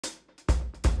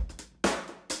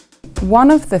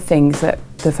One of the things that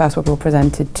the First World War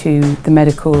presented to the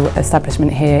medical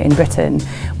establishment here in Britain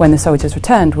when the soldiers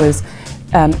returned was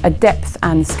a depth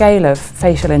and scale of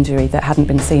facial injury that hadn't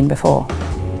been seen before.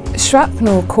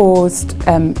 Shrapnel caused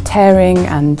tearing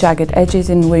and jagged edges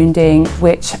in wounding,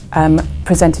 which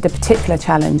presented a particular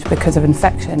challenge because of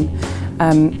infection.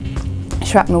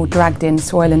 Shrapnel dragged in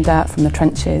soil and dirt from the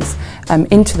trenches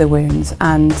into the wounds,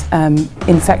 and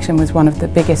infection was one of the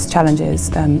biggest challenges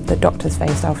that doctors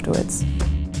faced afterwards.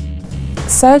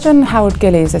 Surgeon Harold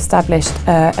Gillies established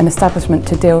an establishment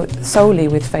to deal solely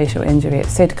with facial injury at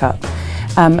Sidcup,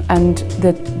 and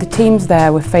the teams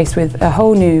there were faced with a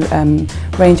whole new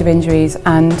range of injuries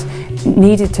and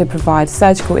needed to provide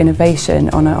surgical innovation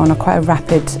on a quite a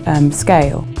rapid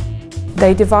scale.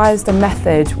 They devised a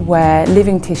method where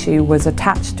living tissue was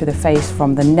attached to the face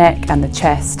from the neck and the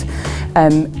chest,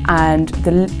 and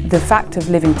the fact of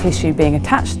living tissue being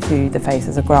attached to the face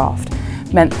as a graft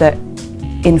meant that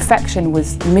infection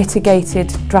was mitigated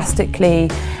drastically,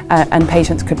 and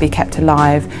patients could be kept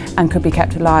alive, and could be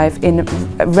kept alive in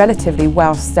a relatively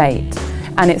well state.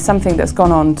 And it's something that's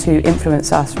gone on to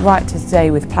influence us right to today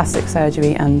with plastic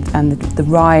surgery and the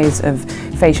rise of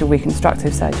facial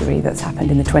reconstructive surgery that's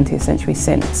happened in the 20th century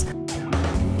since.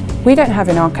 We don't have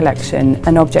in our collection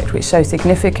an object which so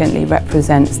significantly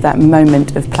represents that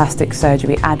moment of plastic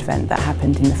surgery advent that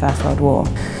happened in the First World War.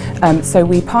 So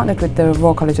we partnered with the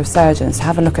Royal College of Surgeons to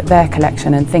have a look at their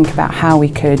collection and think about how we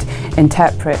could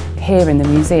interpret here in the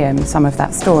museum some of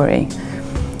that story.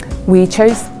 We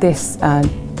chose this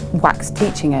wax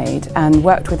teaching aid and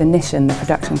worked with Inission, the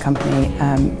production company,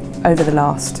 over the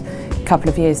last couple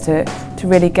of years to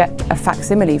really get a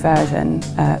facsimile version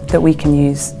that we can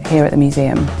use here at the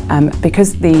museum.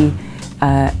 Because the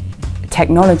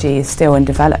technology is still in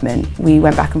development, we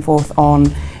went back and forth on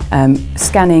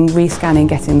scanning, rescanning,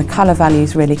 getting the colour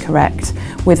values really correct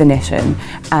with Inission,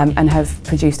 and have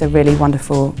produced a really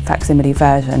wonderful facsimile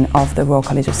version of the Royal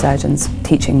College of Surgeons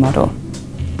teaching model.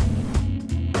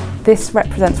 This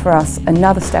represents for us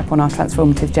another step on our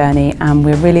transformative journey, and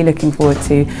we're really looking forward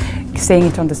to seeing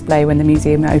it on display when the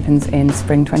museum opens in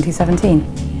spring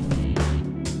 2017.